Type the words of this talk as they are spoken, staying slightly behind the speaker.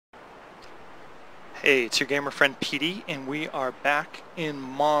Hey, it's your gamer friend Peadee, and we are back in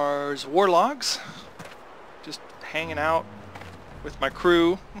Mars Warlogs. Just hanging out with my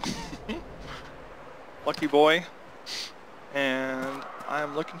crew. Lucky boy. And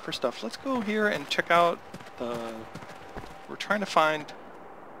I'm looking for stuff. Let's go here and check out the... We're trying to find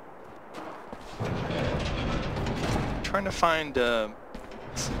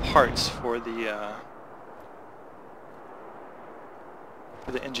some parts for the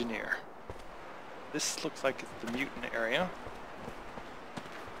engineer. This looks like it's the mutant area. Can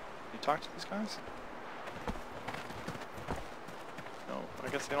you talk to these guys? No, I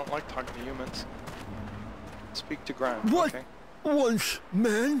guess they don't like talking to humans. Speak to Grime. What Okay. once,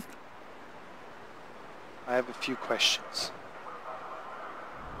 man? I have a few questions.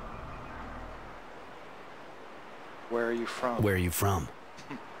 Where are you from? Where are you from?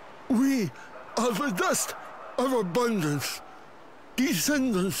 We are the dust of abundance.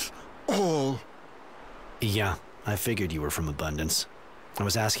 Descendants all. Yeah, I figured you were from Abundance. I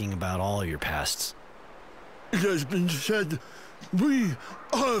was asking about all your pasts. It has been said, we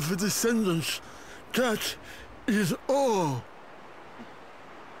are the descendants. That is all.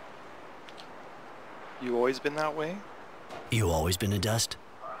 You always been that way? You always been a dust?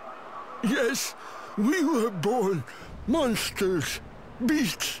 Yes, we were born monsters,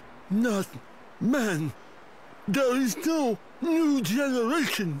 beasts, not man. There is no new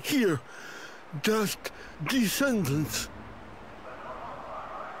generation here. Just descendants.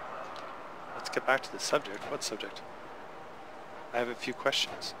 Let's get back to the subject. What subject? I have a few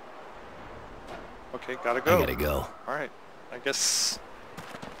questions. Okay, gotta go. I gotta go. Alright, I guess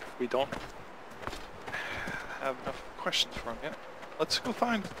we don't have enough questions for him yet. Let's go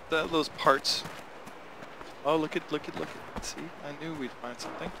find those parts. Oh, look at. See, I knew we'd find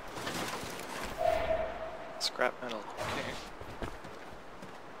something. Scrap metal. Okay.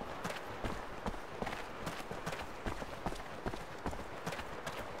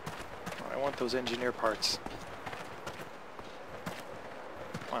 I want those engineer parts.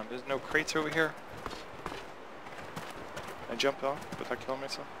 Come on, there's no crates over here. Can I jump off without killing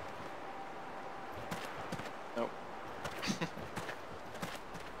myself? Nope.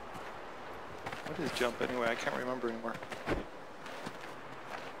 What is jump anyway? I can't remember anymore.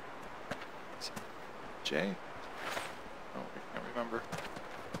 J? Oh, I can't remember.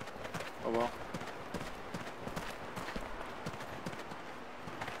 Oh well.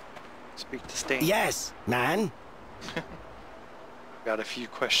 Speak to Stain. Yes, man. Got a few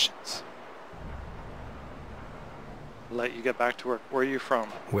questions. I'll let you get back to work. Where are you from?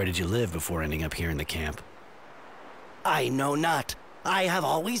 Where did you live before ending up here in the camp? I know not. I have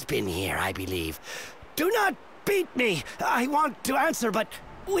always been here, I believe. Do not beat me. I want to answer, but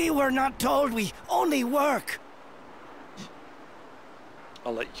we were not told. We only work.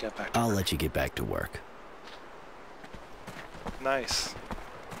 I'll let you get back to I'll work. let you get back to work. Nice.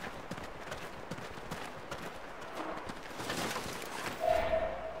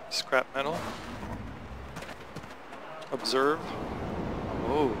 Scrap metal. Observe.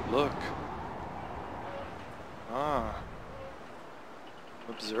 Oh, look. Ah.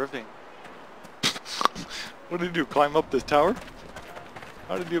 Observing. What did he do? Climb up this tower?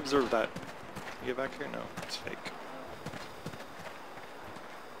 How did he observe that? Can you get back here? No, it's fake.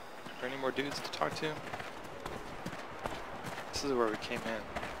 Are there any more dudes to talk to? This is where we came in.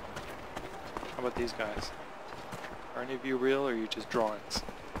 How about these guys? Are any of you real, or are you just drawings?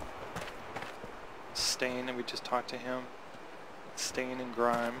 Stain, and we just talked to him. Stain and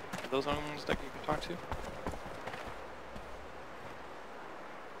Grime. Are those the ones that you can talk to?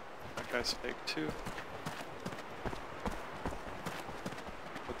 That guy's fake too.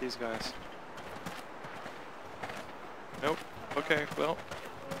 What these guys? Nope. Okay, well.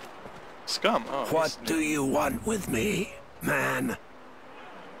 Scum. Oh, What do you want with me, man?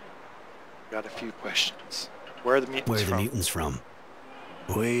 Got a few questions. Where are the mutants Where are the from? mutants from?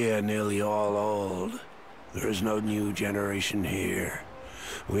 We are nearly all old. There is no new generation here.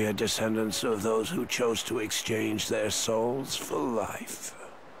 We are descendants of those who chose to exchange their souls for life.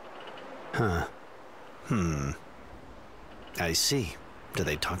 Huh. I see. Do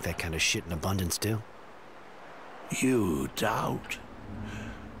they talk that kind of shit in Abundance too? You doubt.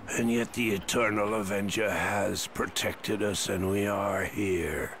 And yet the Eternal Avenger has protected us, and we are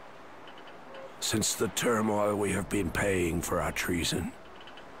here. Since the turmoil we have been paying for our treason.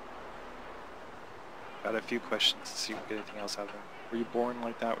 Got a few questions to see if we get anything else out of them. Were you born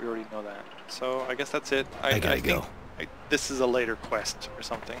like that? We already know that. So I guess that's it. I gotta go. This is a later quest or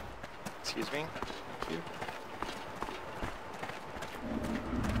something. Excuse me. Thank you.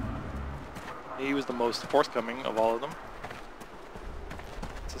 He was the most forthcoming of all of them.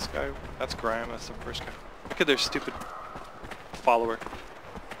 It's a This guy, that's Graham, that's the first guy. Look at their stupid follower.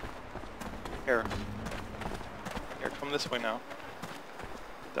 Here. Here, come this way now.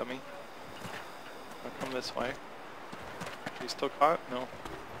 Dummy. Now come this way. Are you still caught? No.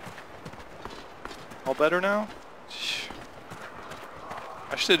 All better now?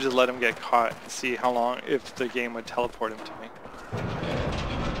 I should have just let him get caught and see how long, if the game would teleport him to me.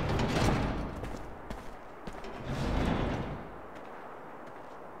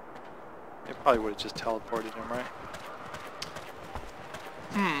 It probably would have just teleported him, right?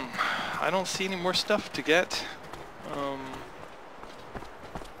 I don't see any more stuff to get. Can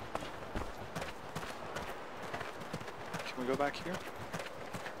we go back here?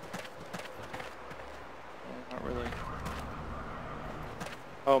 No, not really.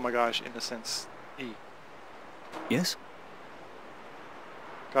 Oh my gosh, innocence. E. Yes?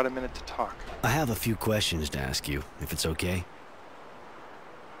 Got a minute to talk. I have a few questions to ask you, if it's okay.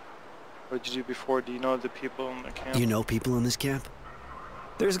 What did you do before? Do you know the people in the camp? You know people in this camp?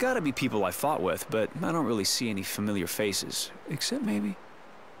 There's gotta be people I fought with, but I don't really see any familiar faces. Except maybe...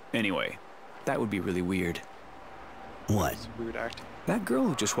 Anyway, that would be really weird. What? It's weird acting. That girl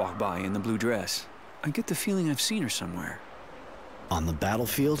who just walked by in the blue dress. I get the feeling I've seen her somewhere. On the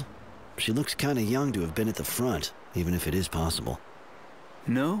battlefield? She looks kinda young to have been at the front, even if it is possible.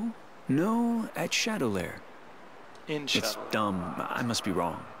 No, at Shadow Lair. In Shadow. It's dumb, I must be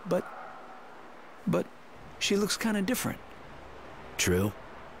wrong. But she looks kinda different. True.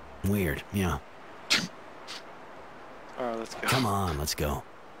 Weird, yeah. Alright, let's go. Come on, let's go.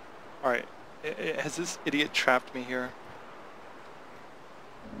 Alright, has this idiot trapped me here?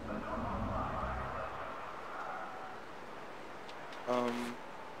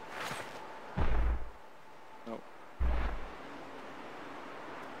 No.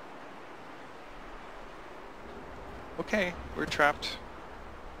 Okay, we're trapped.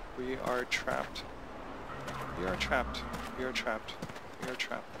 We are trapped. We are trapped. We are trapped. We are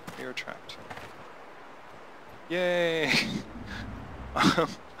trapped. We are trapped. Yay!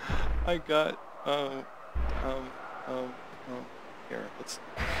 I got here, let's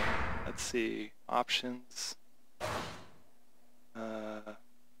see. Options.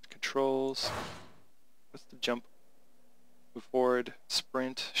 Controls. What's the jump? Move forward,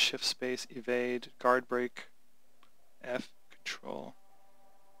 sprint, shift space, evade, guard break, F, control.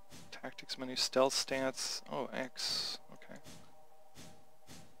 Tactics menu, stealth stance, oh, X, okay.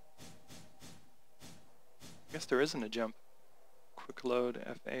 I guess there isn't a jump. Quick load,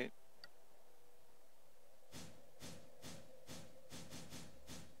 F8.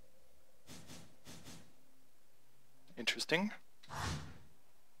 Interesting.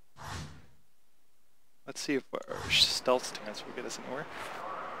 Let's see if our stealth stance will get us anywhere.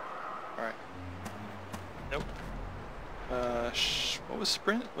 Alright. Nope. What was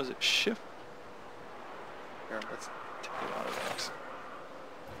sprint? Was it shift? Here, let's take it out of X.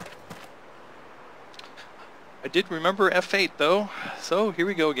 I did remember F8 though, so here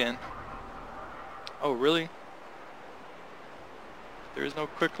we go again. Oh, really? There is no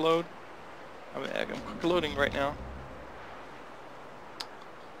quick load? I'm quick loading right now.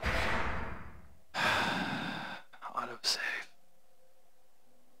 Autosave.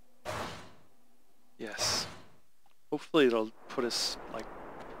 Yes. Hopefully it'll put us, like...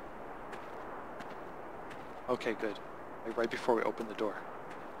 Okay, good. Like right before we open the door.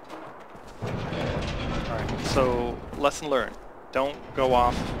 Alright, so lesson learned. Don't go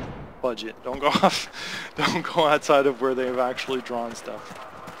off budget. Don't go outside of where they've actually drawn stuff.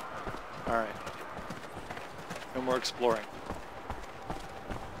 Alright. No more exploring.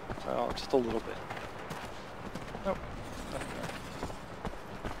 Well, just a little bit. Nope.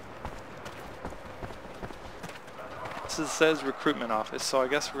 This says recruitment office, so I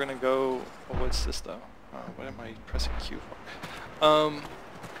guess we're gonna go... Oh, what's this though? What am I pressing Q for?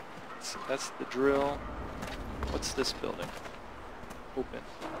 So that's the drill. What's this building? Open.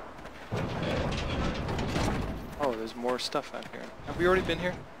 Oh, there's more stuff out here. Have we already been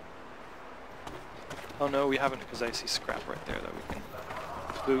here? Oh no, we haven't, because I see scrap right there that we can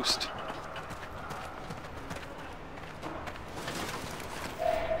boost.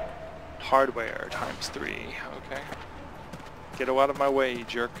 Hardware ×3. Okay. Get out of my way, you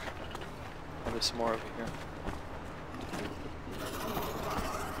jerk. Oh, there's some more over here.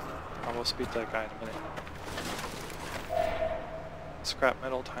 I will speak to that guy in a minute. Scrap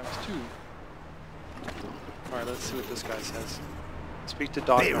metal ×2. Alright, let's see what this guy says. Speak to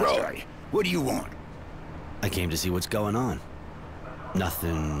Dog Hey, Master. Roy, what do you want? I came to see what's going on.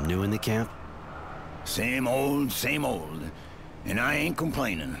 Nothing new in the camp? Same old, and I ain't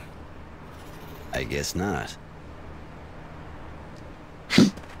complaining. I guess not.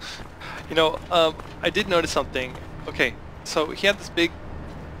 You know, I did notice something. Okay, so he had this big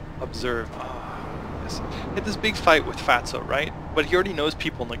observe. Oh, yes. He had this big fight with Fatso, right? But he already knows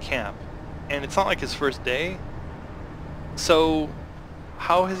people in the camp, and it's not like his first day. So,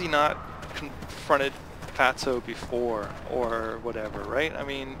 how has he not confronted Fatso before or whatever, right? I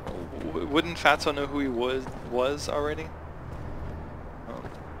mean, wouldn't Fatso know who he was already? Oh,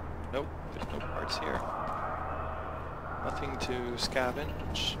 nope, there's no parts here. Nothing to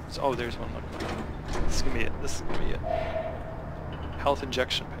scavenge. Oh, there's one. Look, this is gonna be it. This is gonna be it. Health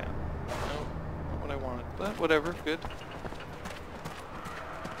injection pan. No, not what I wanted, but whatever. Good.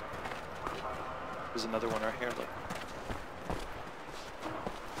 There's another one right here. Look.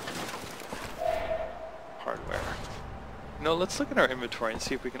 Hardware. No, let's look at our inventory and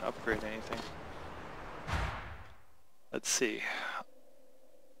see if we can upgrade anything. Let's see.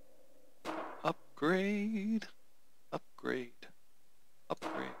 Upgrade. Upgrade.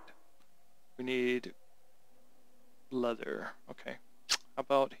 Upgrade. We need leather. Okay. How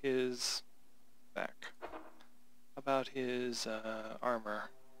about his back? How about his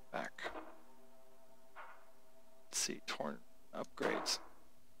armor back? Let's see. Torn upgrades.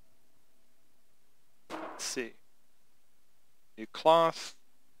 Let's see. Need cloth.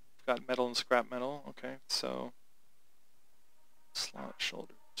 Got metal and scrap metal. Okay, so slot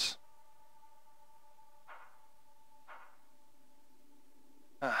shoulders.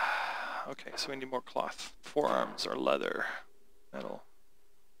 Okay, so we need more cloth. Forearms are leather, metal.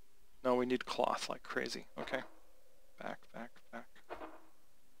 No, we need cloth like crazy. Okay. Back.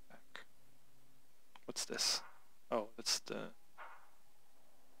 What's this? Oh, that's the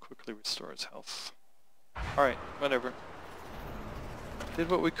quickly restores health. Alright, whatever. Did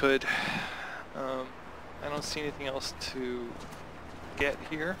what we could. I don't see anything else to get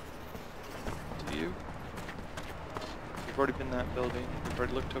here. Do you? We've already been in that building. We've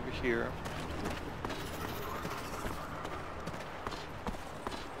already looked over here.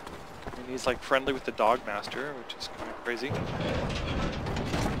 And he's like friendly with the dog master, which is kind of crazy.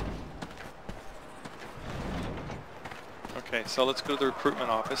 Okay, so let's go to the recruitment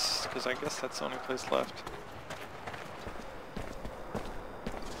office, because I guess that's the only place left.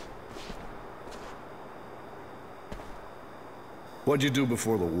 What'd you do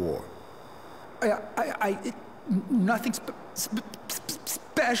before the war? Nothing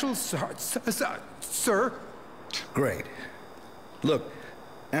special, sir. Great. Look,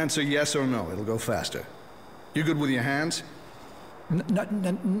 answer yes or no. It'll go faster. You good with your hands? Not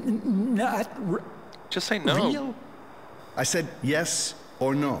Just say no. real. I said yes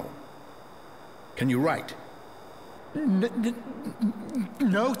or no. Can you write?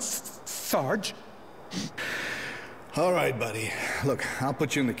 No, Sarge. All right, buddy. Look, I'll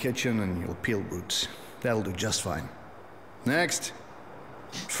put you in the kitchen and you'll peel roots. That'll do just fine. Next.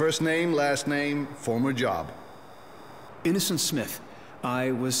 First name, last name, former job. Innocent Smith.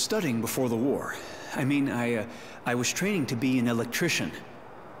 I was studying before the war. I mean, I was training to be an electrician.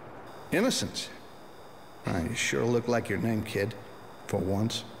 Innocence. You sure look like your name, kid. For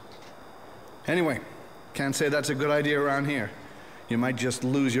once. Anyway, can't say that's a good idea around here. You might just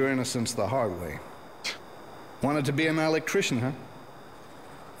lose your innocence the hard way. Wanted to be an electrician, huh?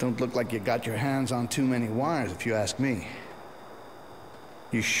 Don't look like you got your hands on too many wires, if you ask me.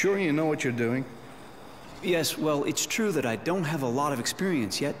 You sure you know what you're doing? Yes, well, it's true that I don't have a lot of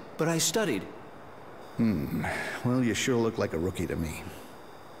experience yet, but I studied. Well, you sure look like a rookie to me.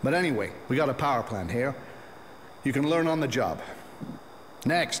 But anyway, we got a power plant here. You can learn on the job.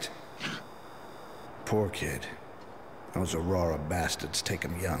 Next. Poor kid. Those Aurora bastards take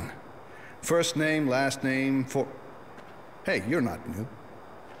him young. First name, last name, for... Hey, you're not new.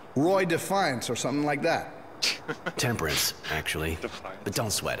 Roy Defiance or something like that. Temperance, actually. Defiance. But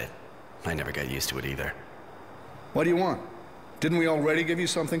don't sweat it. I never got used to it either. What do you want? Didn't we already give you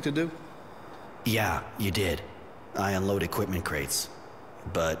something to do? Yeah, you did. I unload equipment crates.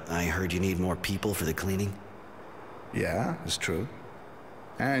 But I heard you need more people for the cleaning? Yeah, it's true.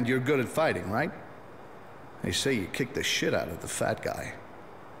 And you're good at fighting, right? They say you kicked the shit out of the fat guy.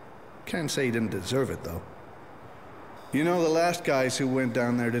 Can't say he didn't deserve it, though. You know, the last guys who went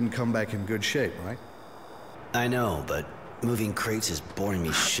down there didn't come back in good shape, right? I know, but moving crates is boring me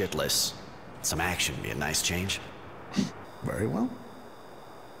shitless. Some action would be a nice change. Very well.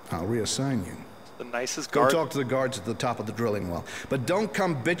 I'll reassign you. The nicest Go guard. talk to the guards at the top of the drilling well. But don't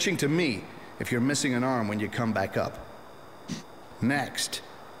come bitching to me if you're missing an arm when you come back up. Next.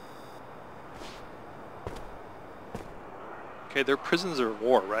 Okay, they're prisoners of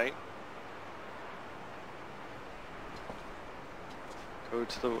war, right? Go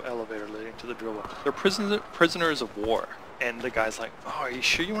to the elevator leading to the drill well. They're prisoners of war. and the guy's like, oh, are you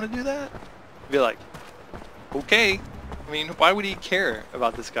sure you want to do that? Be like, okay. I mean, why would he care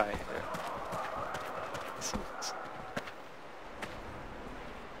about this guy?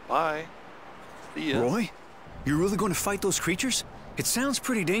 Bye. See ya. Roy? You're really going to fight those creatures? It sounds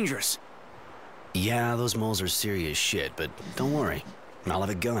pretty dangerous. Yeah, those moles are serious shit, but don't worry. I'll have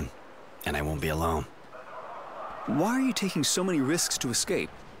a gun, and I won't be alone. Why are you taking so many risks to escape?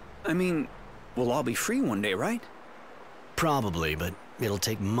 I mean, we'll all be free one day, right? Probably, but it'll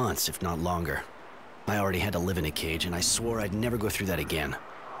take months, if not longer. I already had to live in a cage, and I swore I'd never go through that again.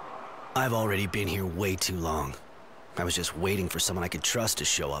 I've already been here way too long. I was just waiting for someone I could trust to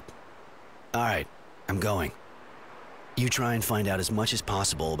show up. All right, I'm going. You try and find out as much as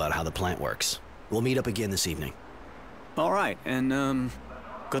possible about how the plant works. We'll meet up again this evening. All right, and,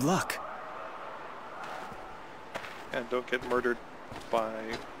 good luck. And don't get murdered by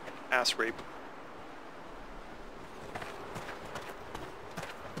ass rape.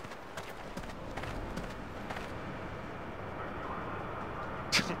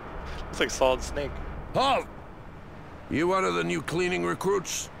 It's like Solid Snake. Halt! You one of the new cleaning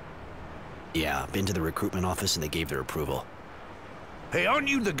recruits? Yeah, been to the recruitment office and they gave their approval. Hey, aren't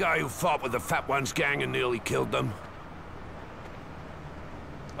you the guy who fought with the Fat One's gang and nearly killed them?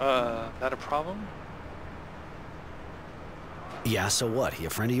 That a problem? Yeah, so what? He a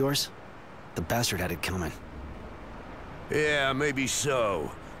friend of yours? The bastard had it coming. Yeah, maybe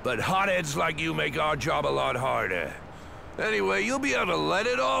so. But hotheads like you make our job a lot harder. Anyway, you'll be able to let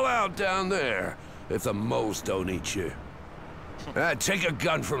it all out down there, if the moles don't eat you. Take a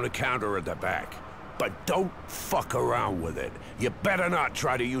gun from the counter at the back. But don't fuck around with it. You better not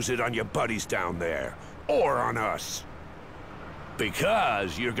try to use it on your buddies down there. Or on us.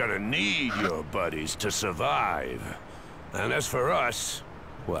 Because you're gonna need your buddies to survive. And as for us,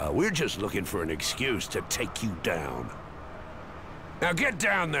 well, we're just looking for an excuse to take you down. Now get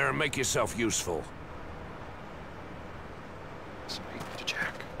down there and make yourself useful. Speak to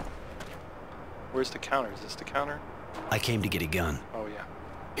Jack. Where's the counter? Is this the counter? I came to get a gun. Oh, yeah.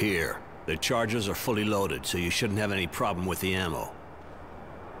 Here. The charges are fully loaded, so you shouldn't have any problem with the ammo.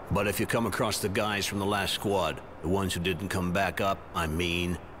 But if you come across the guys from the last squad, the ones who didn't come back up, I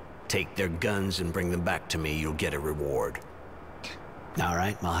mean, take their guns and bring them back to me, you'll get a reward. All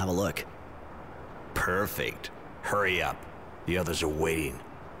right, I'll have a look. Perfect. Hurry up. The others are waiting.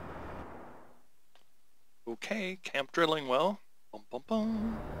 Okay, camp drilling well. Bum, bum,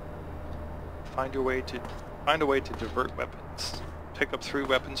 bum. Find a way to divert weapons. Pick up 3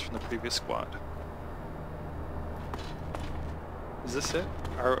 weapons from the previous squad. Is this it?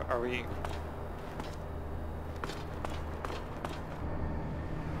 Are we...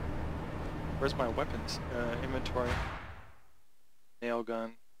 Where's my weapons? Inventory. Nail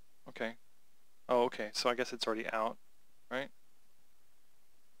gun. Okay. Oh, okay. So I guess it's already out, right?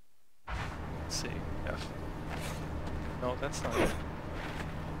 Let's see. F. No, that's not it.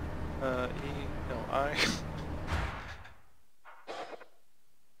 E. No, I.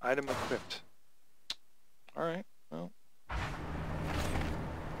 Item equipped. Alright, well.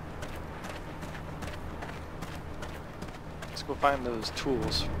 Let's go find those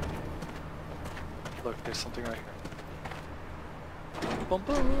tools. Look, there's something right here. Bum,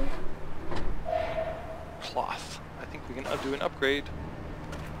 bum. Cloth. I think we can do an upgrade.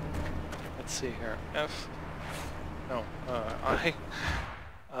 Let's see here. F. No, I.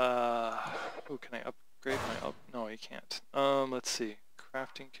 Oh, can I upgrade my No, you can't. Let's see.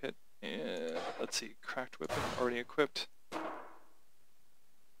 Crafting kit. Let's see. Cracked weapon already equipped.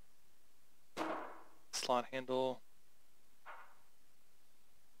 Slot handle.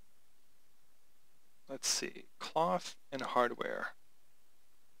 Let's see. Cloth and hardware.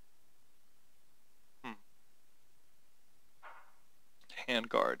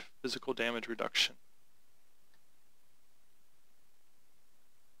 Handguard. Physical damage reduction.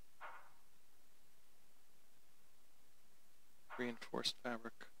 Reinforced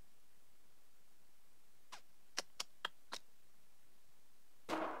fabric.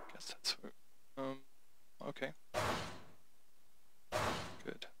 Guess that's what, okay.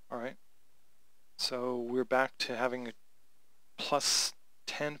 Good. Alright. So we're back to having a plus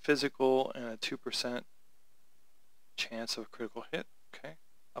 10 physical and a 2% chance of a critical hit. Okay.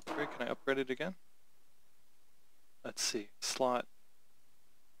 Upgrade. Can I upgrade it again? Let's see. Slot.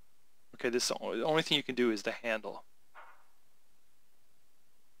 Okay, this the only thing you can do is the handle.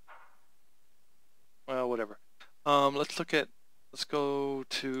 Well, whatever. Let's go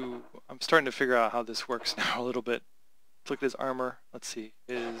to, I'm starting to figure out how this works now a little bit. Let's look at his armor. Let's see,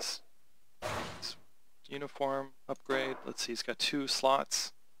 his uniform, upgrade. Let's see, he's got 2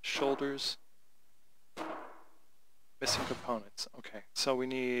 slots, shoulders. Missing components. Okay, so we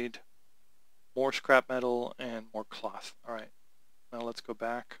need more scrap metal and more cloth. Alright, now let's go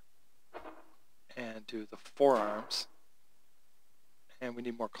back and do the forearms. And we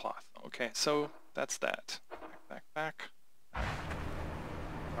need more cloth. Okay, so that's that. Back.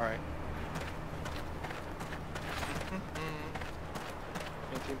 Alright.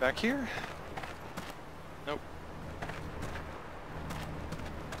 Anything back here? Nope.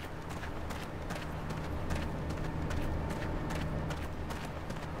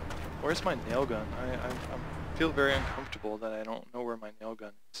 Where's my nail gun? I feel very uncomfortable that I don't know where my nail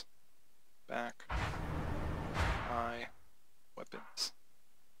gun is. Back. Eye. Weapons.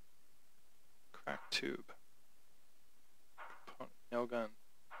 Crack tube. Component. Nail gun.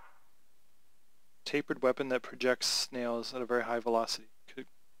 Tapered weapon that projects snails at a very high velocity.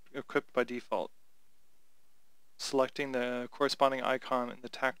 Equipped by default. Selecting the corresponding icon in the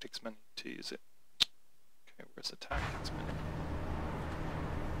tactics menu to use it. Okay, where's the tactics menu?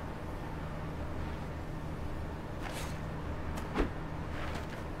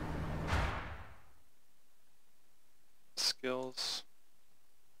 Skills.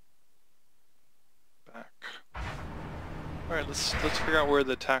 Back. Alright, let's figure out where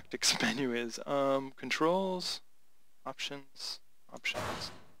the tactics menu is. Controls, options,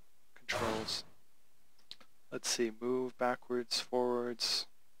 controls. Let's see, move, backwards, forwards,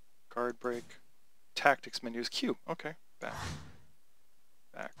 guard break. Tactics menu is Q. Okay, back.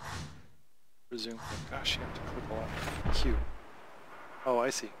 Resume. Gosh, you have to click a lot. Q. Oh, I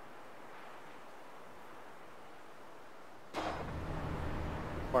see.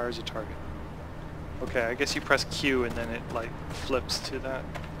 Requires a target. Okay, I guess you press Q and then it like flips to that.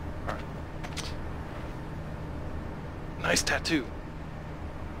 Alright. Nice tattoo.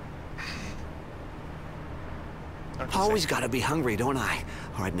 Always gotta be hungry, don't I?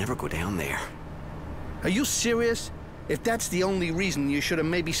 Or I'd never go down there. Are you serious? If that's the only reason, you should have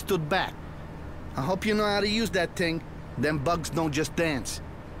maybe stood back. I hope you know how to use that thing. Them bugs don't just dance.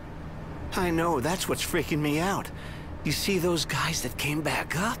 I know, that's what's freaking me out. You see those guys that came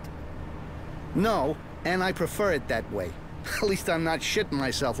back up? No, and I prefer it that way. At least I'm not shitting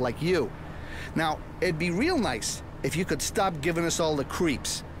myself like you. Now, it'd be real nice if you could stop giving us all the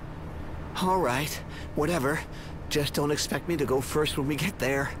creeps. All right, whatever. Just don't expect me to go first when we get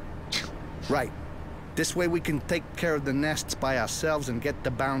there. Right. This way we can take care of the nests by ourselves and get the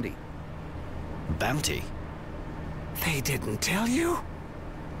bounty. Bounty? They didn't tell you?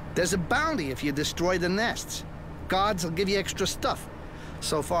 There's a bounty if you destroy the nests. Guards will give you extra stuff.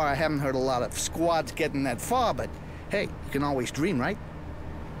 So far, I haven't heard a lot of squads getting that far, but hey, you can always dream, right?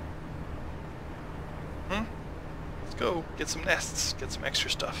 Let's go get some nests, get some extra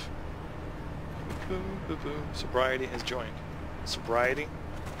stuff. Sobriety has joined. Sobriety?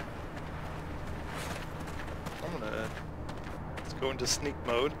 Let's go into sneak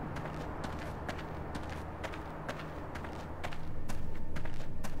mode.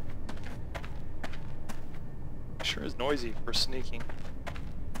 Sure is noisy for sneaking.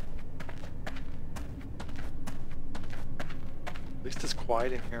 At least it's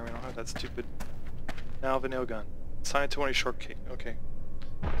quiet in here. We don't have that stupid. Now the nail gun. Assign it to one of short key. Okay.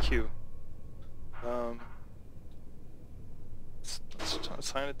 Q. Let's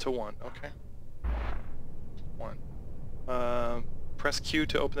assign it to 1. Okay. 1. Press Q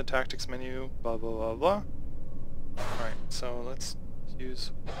to open the tactics menu. Blah blah blah blah. All right. So let's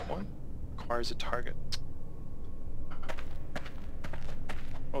use 1. Requires a target.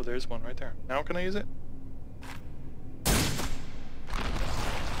 Oh, there's one right there. Now can I use it?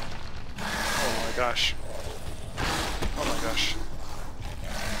 Oh my gosh. Oh my gosh.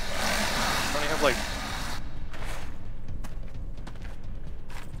 I only have like...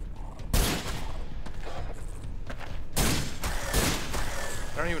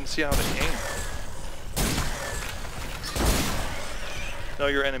 I don't even see how to aim. Know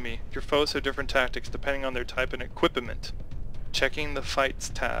your enemy. Your foes have different tactics depending on their type and equipment. Checking the Fights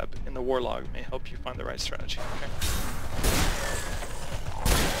tab in the War Log may help you find the right strategy. Okay.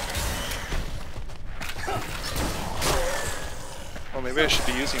 Well, maybe I should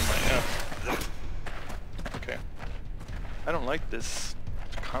be using my F. Okay. I don't like this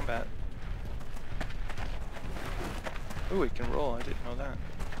combat. Ooh, it can roll. I didn't know that.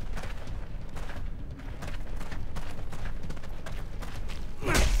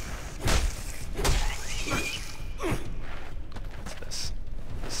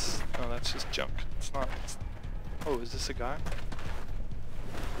 That's just junk. It's not... Oh, is this a guy?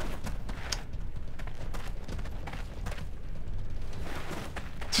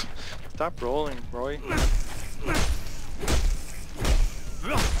 Stop rolling, Roy.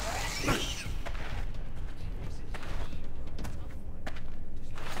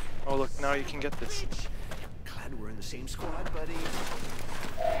 Oh look, now you can get this. Glad we're in the same squad, buddy.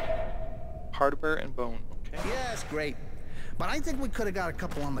 Hardware and bone, okay. Yes, great. But I think we could have got a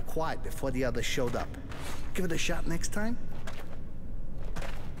couple on the quad before the others showed up. Give it a shot next time.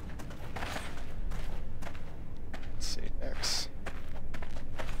 Let's see, X.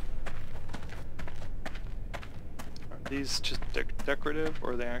 Are these just decorative,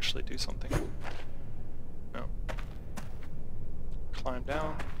 or they actually do something? No. Climb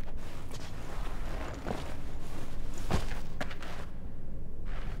down.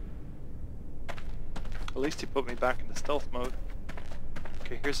 At least he put me back into stealth mode.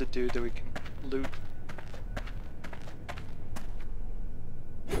 Okay, here's a dude that we can loot.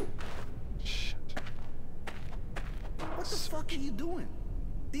 Shit. What the fuck are you doing?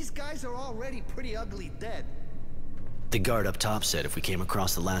 These guys are already pretty ugly dead. The guard up top said if we came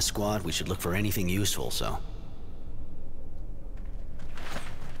across the last squad, we should look for anything useful, so...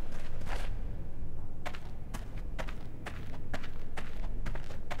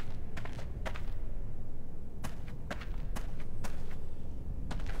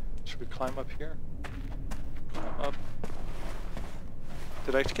 Should we climb up here? Climb up.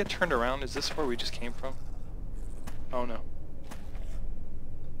 Did I get turned around? Is this where we just came from? Oh no.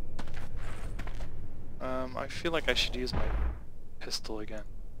 I feel like I should use my pistol again.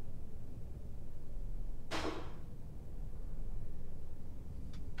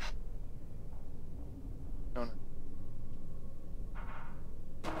 No, no.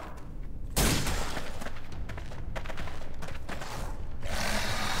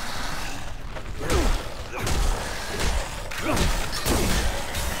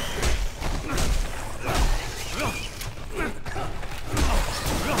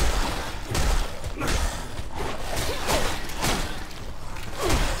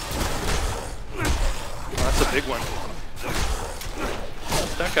 Big one.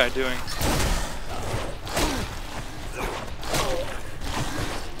 What's that guy doing?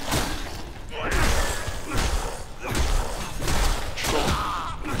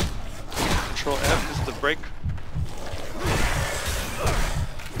 Control F is the brake.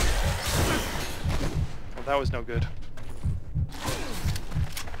 Well, that was no good.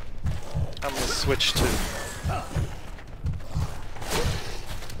 I'm gonna switch to...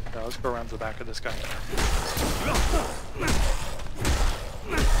 Yeah, let's go around to the back of this guy.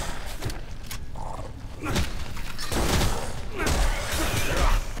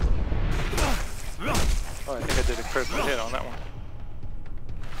 Oh, I think I did a critical hit on that one.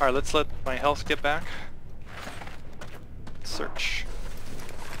 Alright, let's let my health get back. Search.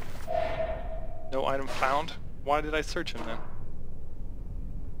 No item found? Why did I search him then?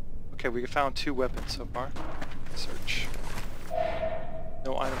 Okay, we found 2 weapons so far. Search.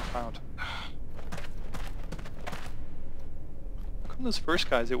 No item found. How come those first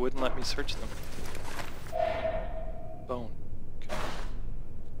guys, it wouldn't let me search them? Bone. Okay.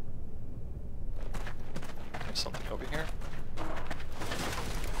 There's something over here.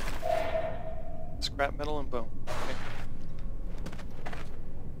 Scrap metal and bone. Okay.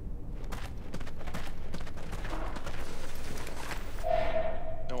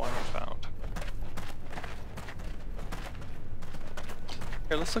 No item found.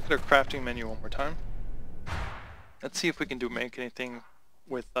 Here, let's look at our crafting menu one more time. Let's see if we can make anything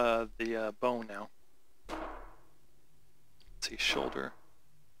with the bone now. Let's see, shoulder,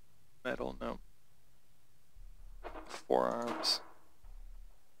 metal, no. Forearms,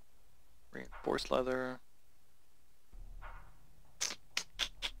 reinforced leather.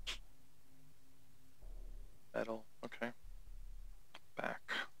 Metal, okay. Back.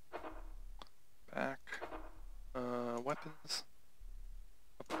 Weapons.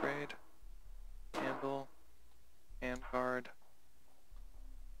 Upgrade. Handle. Handguard.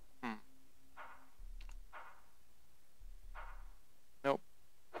 Nope.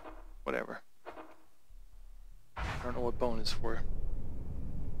 Whatever. I don't know what bone is for.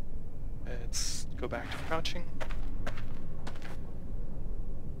 Let's go back to crouching.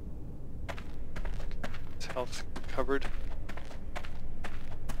 It's health covered.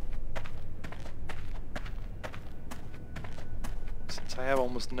 Since I have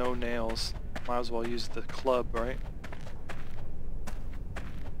almost no nails, might as well use the club, right?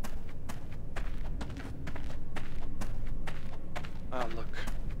 Ah, look.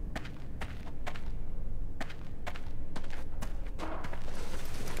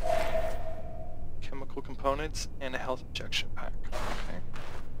 Chemical components and a health injection pack. Okay.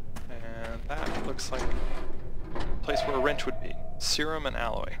 And that looks like a place where a wrench would be. Serum and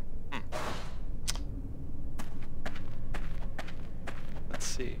alloy. Let's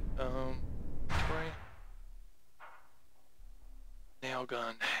see. Inventory. Nail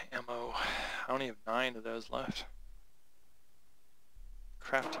nailgun ammo. I only have 9 of those left.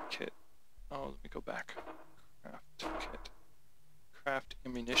 Crafting kit. Oh, let me go back. Craft kit. Craft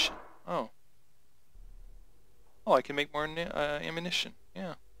ammunition. Oh. Oh, I can make more ammunition.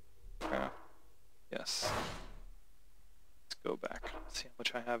 Yeah. Craft. Yes. Let's go back. Let's see how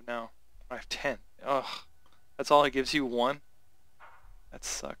much I have now. I have 10. Ugh. That's all it gives you? 1? That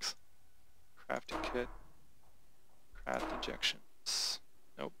sucks. Crafting kit. Craft injections.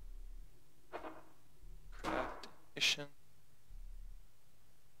 Nope. Craft ammunition.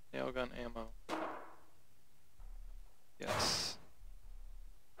 Nailgun ammo. Yes.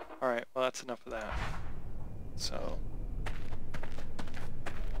 Alright, well that's enough of that. So,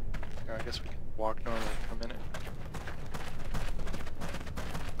 here, I guess we can walk normally for a minute.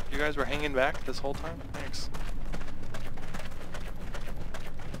 You guys were hanging back this whole time? Thanks.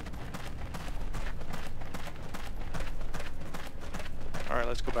 Alright,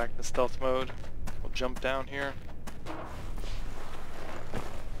 let's go back to stealth mode. We'll jump down here.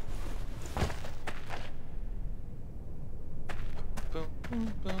 Boom,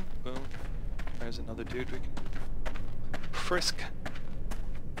 boom, boom, boom. There's another dude we can frisk.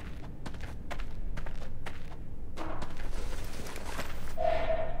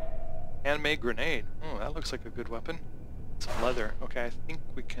 Handmade grenade. Oh, that looks like a good weapon. Some leather. Okay, I think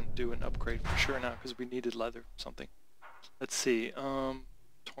we can do an upgrade for sure now because we needed leather or something. Let's see. Torn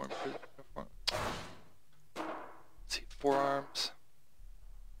prison uniform. Let's see. Forearms.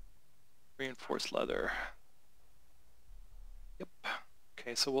 Reinforced leather. Yep.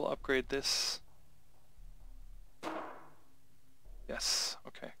 Okay, so we'll upgrade this. Yes.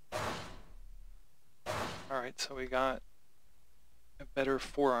 Okay. Alright, so we got a better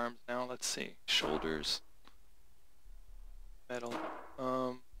forearms now. Let's see. Shoulders. Metal.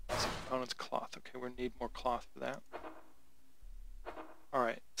 Let's see, components, cloth. Okay, we need more cloth for that.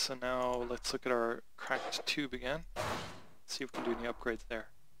 Alright, so now let's look at our cracked tube again. See if we can do any upgrades there.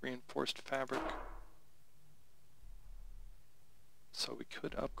 Reinforced fabric. So we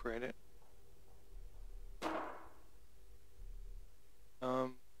could upgrade it.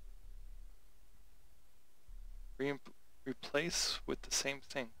 Replace with the same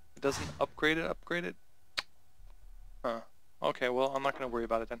thing. It doesn't upgrade it? Huh. Okay, well, I'm not going to worry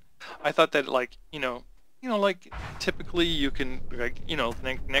about it then. I thought that, like, like, typically you can, like,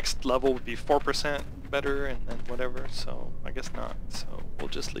 next level would be 4% better and then whatever, so I guess not. So we'll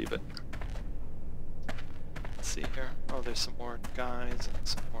just leave it. Let's see here. Oh, there's some more guys and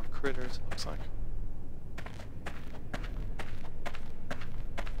some more critters, it looks like.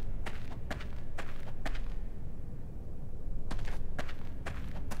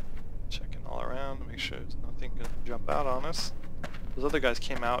 Checking all around to make sure there's nothing gonna jump out on us. Those other guys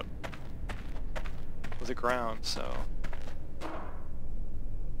came out with the ground, so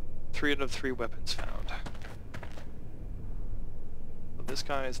 3 out of 3 weapons found. So this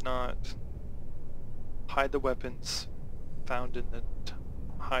guy is not. Hide the weapons found in the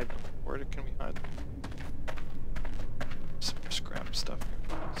hide them. Where can we hide them? Some scrap stuff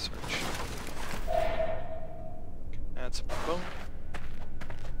here. Search. Can add some bone.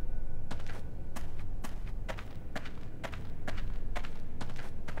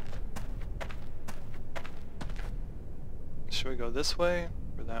 Should we go this way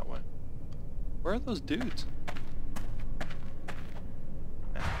or that way? Where are those dudes?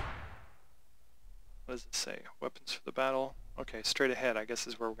 What does it say? Weapons for the battle. Okay, straight ahead, I guess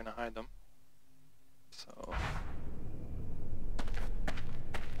is where we're going to hide them. So...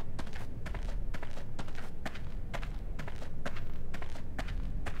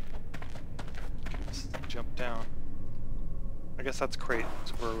 let's jump down. I guess that's crate.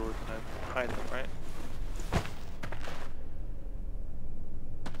 That's where we're going to hide them, right?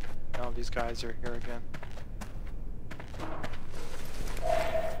 Now these guys are here again.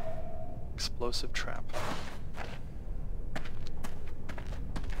 Explosive trap.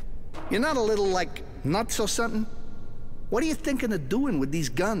 You're not a little, like, nuts or something? What are you thinking of doing with these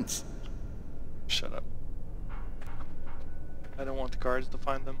guns? Shut up. I don't want the guards to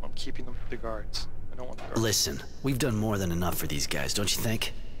find them. I'm keeping them for the guards. I don't want the guards. Listen, we've done more than enough for these guys, don't you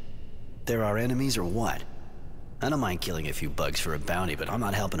think? They're our enemies or what? I don't mind killing a few bugs for a bounty, but I'm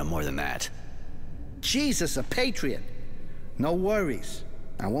not helping them more than that. Jesus, a patriot. No worries.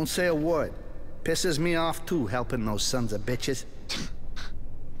 I won't say a word. Pisses me off too, helping those sons of bitches.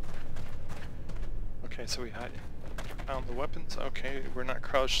 Okay, so we found the weapons. Okay, we're not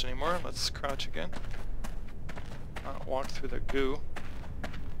crouched anymore. Let's crouch again. Walk through the goo.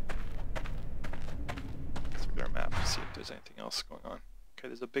 Let's look at our map and see if there's anything else going on. Okay,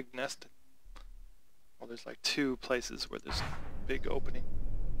 there's a big nest. Well, there's like 2 places where there's big opening.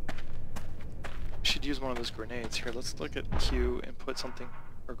 We should use one of those grenades. Here, let's look at Q and put something,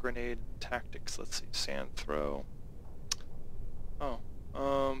 or grenade tactics. Let's see, sand throw. Oh,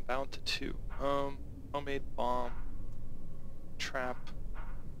 bound to 2. Homemade bomb. Trap.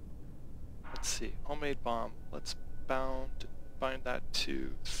 Let's see, homemade bomb. Let's bind that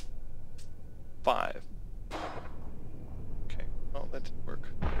to 5. Okay, oh, that didn't work.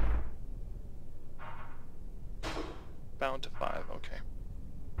 Bound to 5, okay.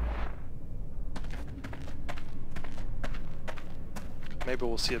 Maybe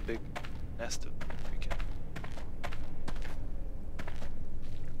we'll see a big nest of them if we can.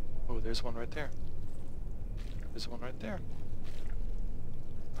 Oh, there's one right there. There's one right there.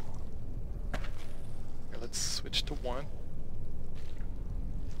 Here, let's switch to 1.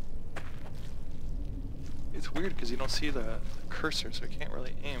 It's weird because you don't see the cursor, so I can't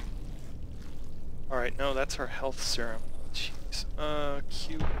really aim. Alright, no, that's our health serum. Jeez.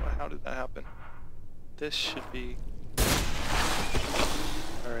 Q, how did that happen? This should be...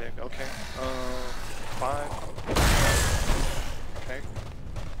 Alright, okay. 5. Okay.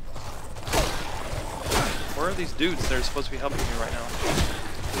 Where are these dudes that are supposed to be helping me right now?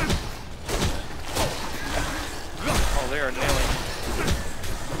 Oh, they are nailing me.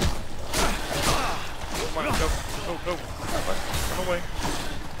 Come on, go. Run away.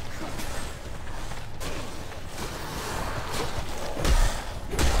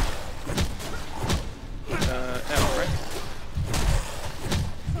 Now, right?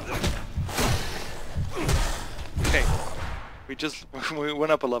 Okay. We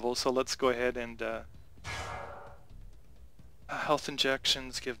went up a level, so let's go ahead and health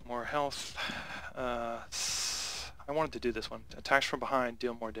injections give more health. I wanted to do this one. Attacks from behind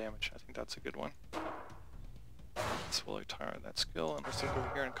deal more damage. I think that's a good one. This will retire that skill, and let's look over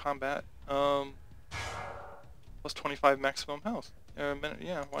here in combat. Plus 25 maximum health.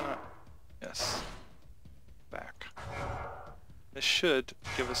 Yeah, why not? Yes. Back. This should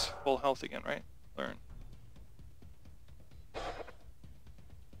give us full health again, right? Learn.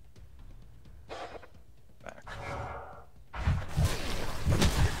 Back.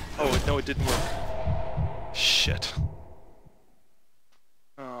 Oh, no, it didn't work. Shit.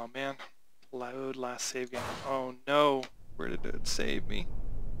 Oh, man. Load last save game. Oh, no. Where did it save me?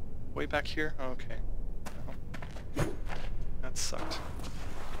 Way back here? Okay. No. That sucked.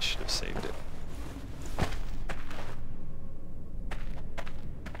 I should have saved it.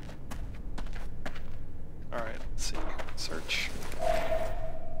 Alright, let's see. Search.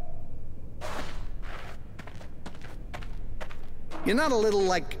 You're not a little,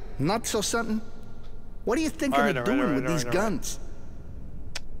 like, nuts or something? What are you thinking of doing with these guns?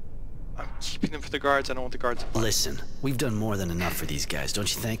 I'm keeping them for the guards. I don't want the guards to find. Listen, we've done more than enough for these guys,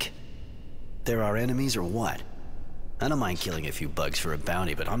 don't you think? They're our enemies or what? I don't mind killing a few bugs for a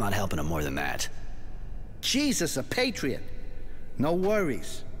bounty, but I'm not helping them more than that. Jesus, a patriot. No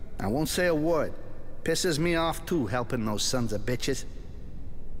worries. I won't say a word. Pisses me off too, helping those sons of bitches.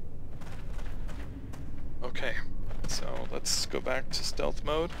 Okay, so let's go back to stealth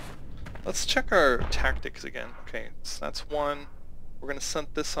mode. Let's check our tactics again. Okay, so that's 1. We're gonna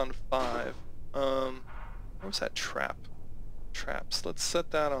set this on 5. Where was that trap? Traps. Let's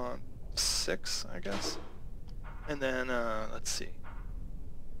set that on 6, I guess. And then, let's see.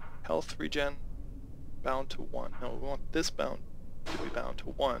 Health regen, bound to 1. No, we want this bound to be bound to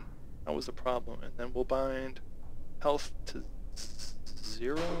 1. That was the problem. And then we'll bind health to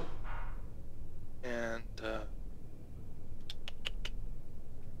 0. And,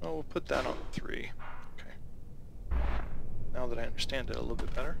 oh, we'll put that on 3. Okay. Now that I understand it a little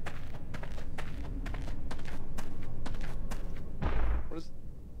bit better. What is...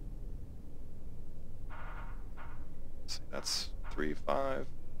 Let's see, that's 3, 5,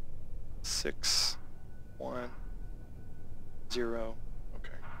 6, 1, 0.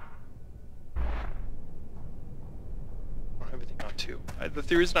 Okay. I don't have anything on 2.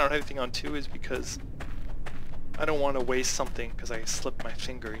 The reason I don't have anything on 2 is because I don't want to waste something because I slipped my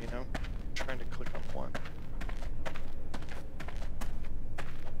finger, you know? I'm trying to click on 1.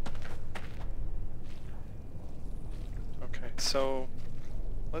 Okay, so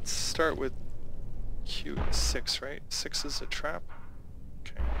let's start with Q6, right? 6 is a trap.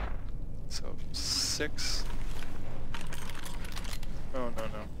 Okay, so 6. Oh,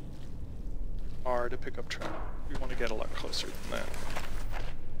 no. R to pick up trap. We want to get a lot closer than that.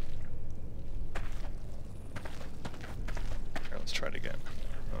 Here, let's try it again.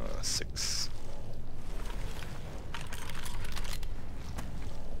 6.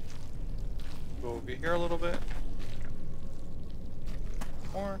 Go over here a little bit.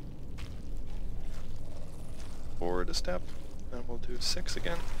 More. Forward a step. No, then we'll do 6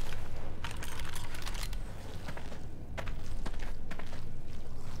 again.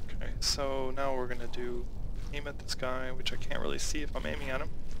 Okay, so now we're gonna do aim at this guy, which I can't really see if I'm aiming at him.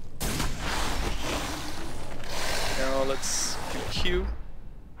 Now let's do Q.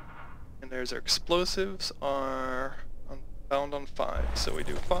 And there's our explosives are bound on 5. So we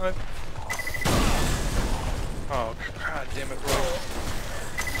do 5. Oh, god damn it, Roy.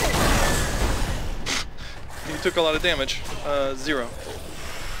 You took a lot of damage. 0.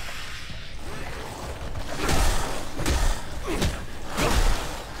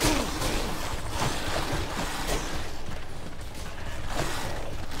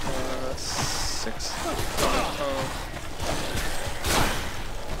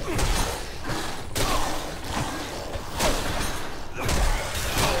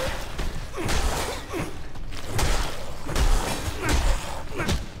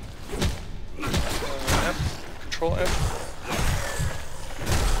 Control F.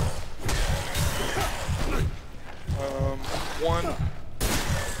 1.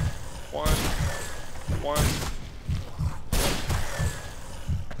 1. 1.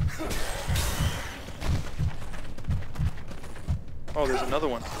 Oh, there's another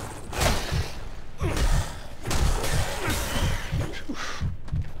one. Whew.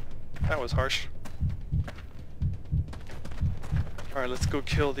 That was harsh. Alright, let's go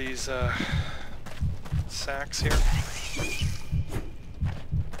kill these sacks here.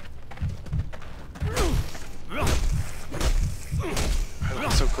 That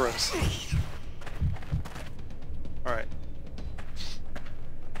looks so gross. Alright.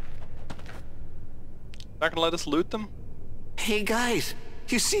 Not gonna let us loot them? Hey guys,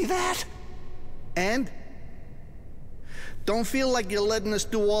 you see that? And? Don't feel like you're letting us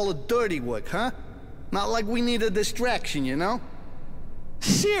do all the dirty work, huh? Not like we need a distraction, you know?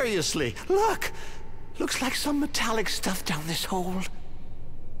 Seriously, look! Looks like some metallic stuff down this hole.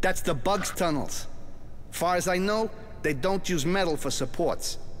 That's the bugs' tunnels. Far as I know, they don't use metal for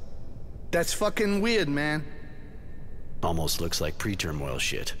supports. That's fucking weird, man. Almost looks like pre-turmoil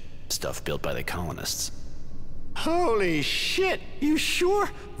shit. Stuff built by the colonists. Holy shit! You sure?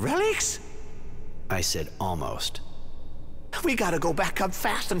 Relics? I said almost. We gotta go back up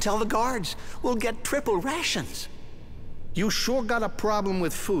fast and tell the guards. We'll get triple rations. You sure got a problem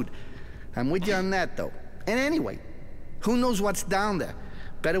with food. I'm with you on that, though. And anyway, who knows what's down there?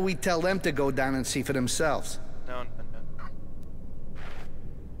 Better we tell them to go down and see for themselves. No.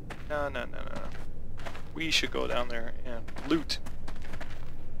 We should go down there and loot.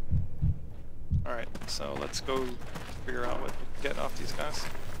 Alright, so let's go figure out what we can get off these guys.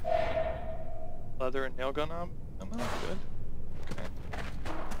 Leather and nail gun ammo? Good. Okay.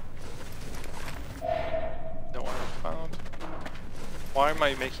 No iron found. Why am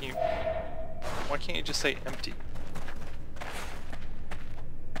I making you... Why can't you just say empty?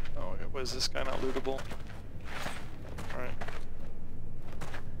 Oh, was this guy not lootable? Alright.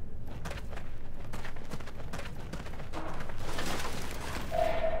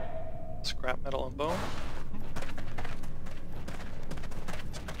 Scrap metal and bone.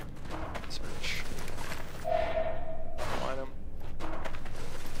 Search. No item.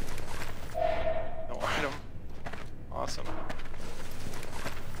 No item. Awesome.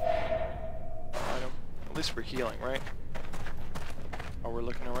 No item. At least we're healing, right? While we're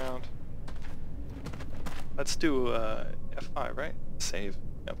looking around. Let's do F5, right? Save.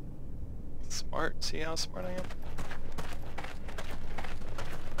 Yep. Smart. See how smart I am?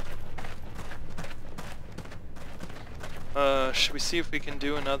 Should we see if we can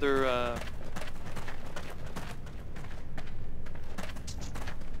do another,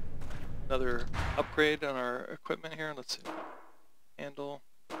 another upgrade on our equipment here? Let's see. Handle.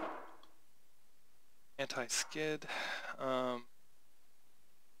 Anti-skid.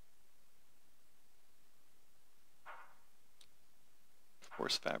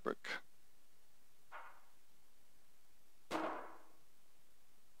 Force fabric.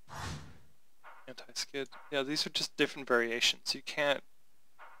 Anti-skid. Yeah, these are just different variations. You can't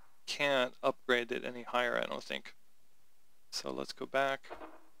upgrade it any higher, I don't think. So let's go back.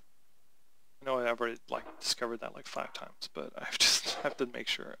 I know I've already discovered that like 5 times, but I just have to make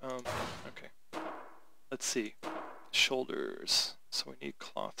sure. Okay. Let's see. Shoulders. So we need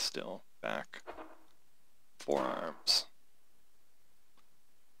cloth still. Back. Forearms.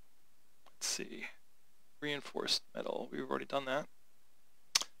 Let's see. Reinforced metal. We've already done that.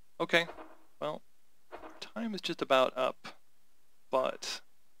 Okay. Well, our time is just about up, but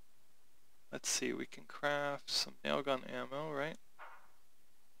let's see, we can craft some nail gun ammo, right?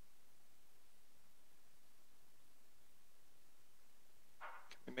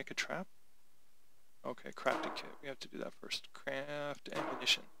 Can we make a trap? Okay, crafting kit. We have to do that first. Craft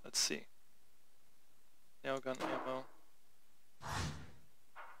ammunition. Let's see. Nail gun ammo.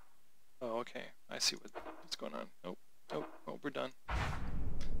 Oh, okay. I see what's going on. Nope. Nope. Nope. We're done.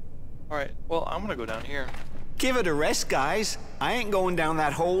 Alright. Well, I'm gonna go down here. Give it a rest, guys. I ain't going down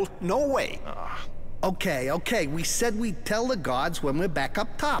that hole. No way. Okay. We said we'd tell the gods when we're back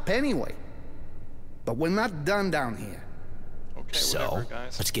up top anyway. But we're not done down here. Okay, So, whatever,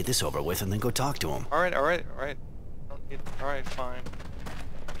 guys. let's get this over with and then go talk to him. Alright. Alright, fine.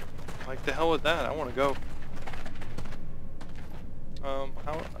 Like, the hell with that. I want to go.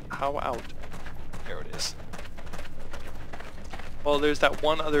 How out? There it is. Well, there's that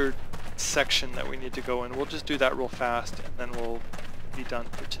one other section that we need to go in. We'll just do that real fast, and then we'll be done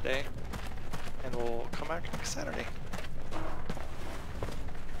for today. And we'll come back next Saturday.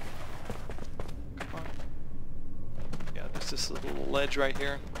 Come on. Yeah, there's this little ledge right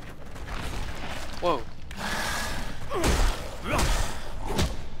here. Whoa.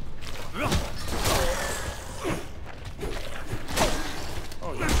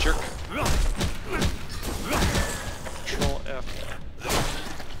 Oh, you jerk. Control F.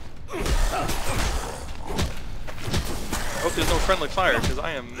 I hope there's no friendly fire, because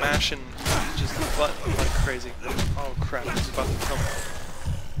I am mashing just the button like crazy. Oh crap, he's about to kill me.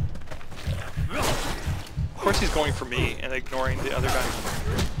 Of course he's going for me and ignoring the other guy.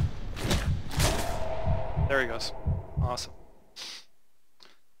 There he goes. Awesome.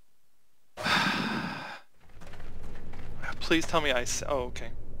 Please tell me oh, okay.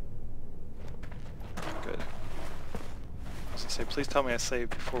 Good. I was gonna say, please tell me I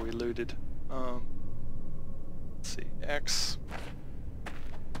saved before we looted. Let's see, X.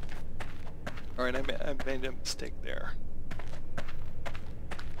 Alright, I made a mistake there.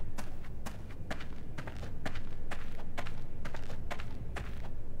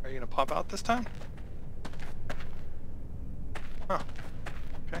 Are you gonna pop out this time? Huh.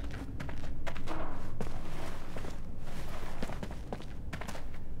 Okay.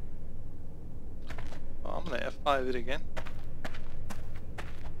 Well, I'm gonna F5 it again.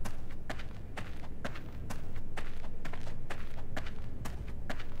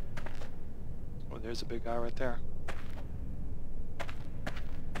 Oh, there's a big guy right there. I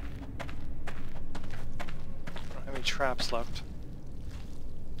don't have any traps left.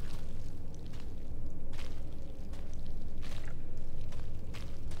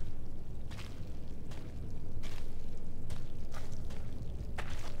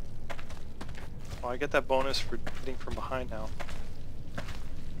 Well, I get that bonus for hitting from behind now. I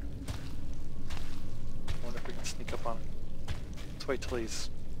wonder if we can sneak up on him. Let's wait till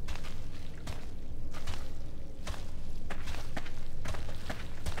he's...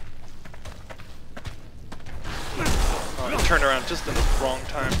 Oh, he turned around just in the wrong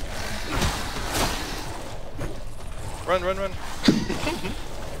time. Run, run, run!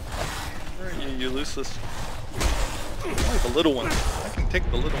 Where are you, you useless? Oh, the little ones. I can take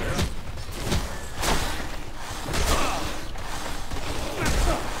the little ones.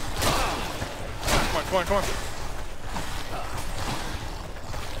 Come on, come on.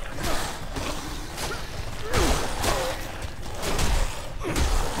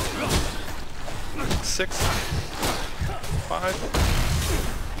 6, 5.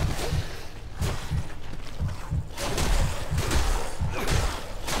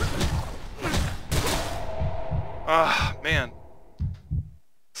 Ah, man.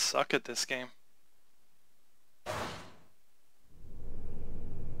 Suck at this game.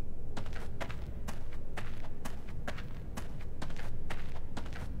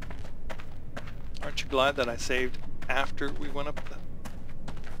 Aren't you glad that I saved after we went up the...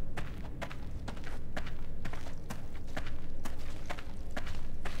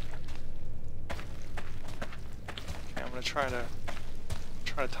 Okay, I'm gonna try to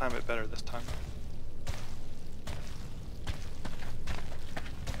time it better this time.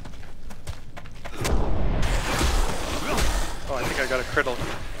 Oh, I think I got a crit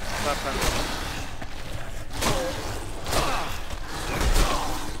that time.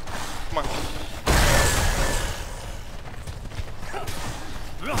 Come on.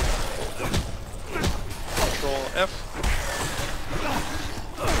 Control F.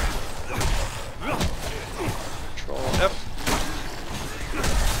 Control F.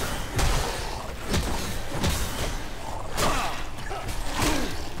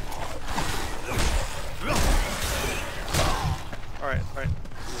 Alright, alright.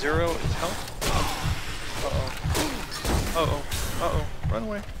 0 is health. Uh-oh. Uh-oh. Uh-oh. Run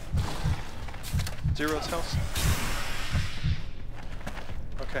away. 0 is health.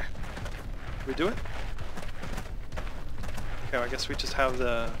 Okay. Did we do it? Okay, well, I guess we just have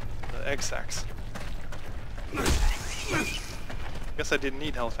the egg sacs. Guess I didn't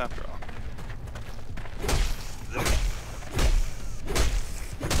need health after all.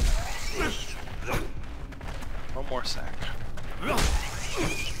 One more sack.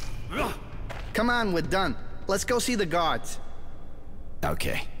 Come on, we're done. Let's go see the guards.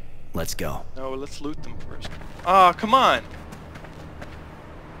 Okay, let's go. No, let's loot them first. Ah, come on!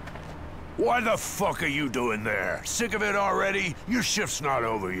 Why the fuck are you doing there? Sick of it already? Your shift's not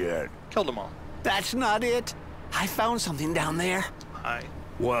over yet. Killed them all. That's not it. I found something down there. Hi.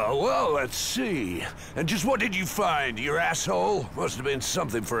 Well, let's see. And just what did you find, your asshole? Must have been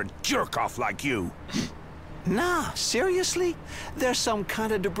something for a jerk-off like you. Nah, seriously? There's some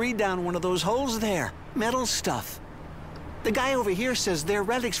kind of debris down one of those holes there. Metal stuff. The guy over here says they're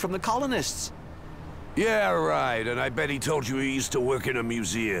relics from the colonists. Yeah, right, and I bet he told you he used to work in a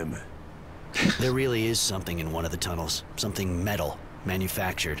museum. There really is something in one of the tunnels. Something metal,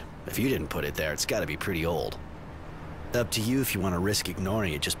 manufactured. If you didn't put it there, it's gotta be pretty old. Up to you if you want to risk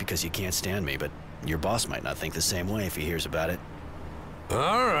ignoring it just because you can't stand me, but your boss might not think the same way if he hears about it.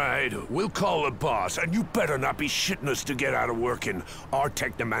 All right, we'll call the boss, and you better not be shitting us to get out of working. Our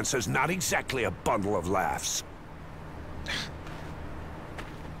Technomancy's not exactly a bundle of laughs.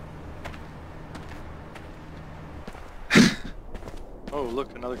 Oh,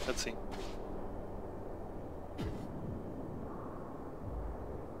 look, another cutscene.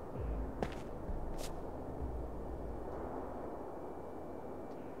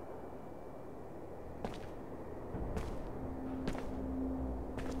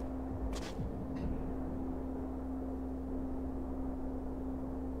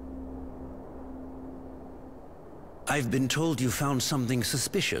 I've been told you found something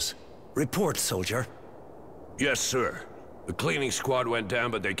suspicious. Report, soldier. Yes, sir. The cleaning squad went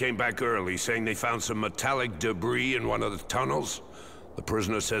down, but they came back early, saying they found some metallic debris in one of the tunnels. The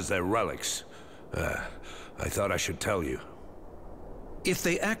prisoner says they're relics. I thought I should tell you. If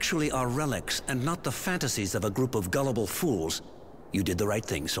they actually are relics and not the fantasies of a group of gullible fools, you did the right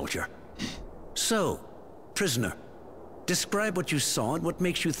thing, soldier. So, prisoner, describe what you saw and what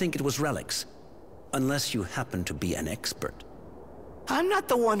makes you think it was relics. Unless you happen to be an expert. I'm not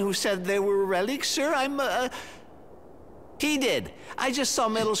the one who said they were relics, sir. He did. I just saw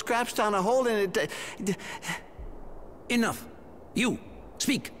metal scraps down a hole in it. Enough. You,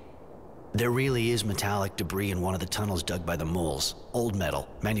 speak. There really is metallic debris in one of the tunnels dug by the moles. Old metal,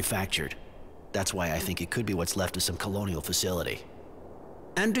 manufactured. That's why I think it could be what's left of some colonial facility.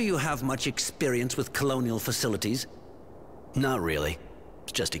 And do you have much experience with colonial facilities? Not really.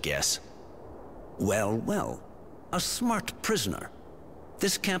 It's just a guess. Well, a smart prisoner.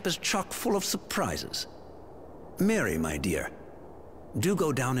 This camp is chock full of surprises. Mary, my dear, do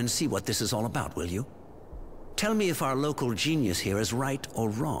go down and see what this is all about, will you? Tell me if our local genius here is right or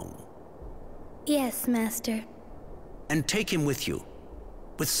wrong. Yes, Master. And take him with you.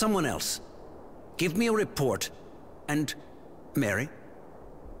 With someone else. Give me a report, and... Mary,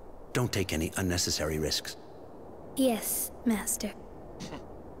 don't take any unnecessary risks. Yes, Master.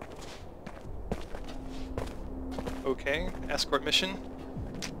 Okay, escort mission.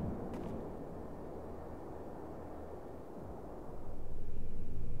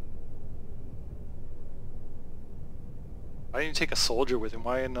 Why didn't you take a soldier with him?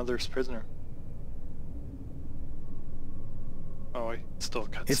 Why another prisoner? Oh, I still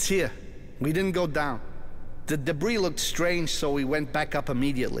cut. It's here. We didn't go down. The debris looked strange, so we went back up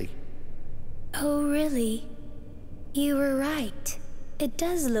immediately. Oh, really? You were right. It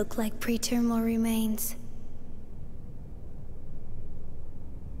does look like pre-terminal remains.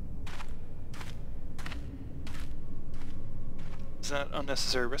 Is that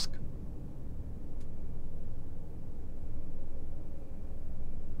unnecessary risk?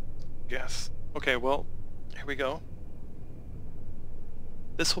 Yes. Okay, well, here we go.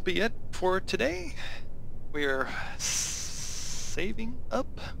 This will be it for today. We are saving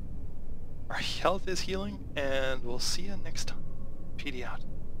up. Our health is healing, and we'll see you next time. Peadee out.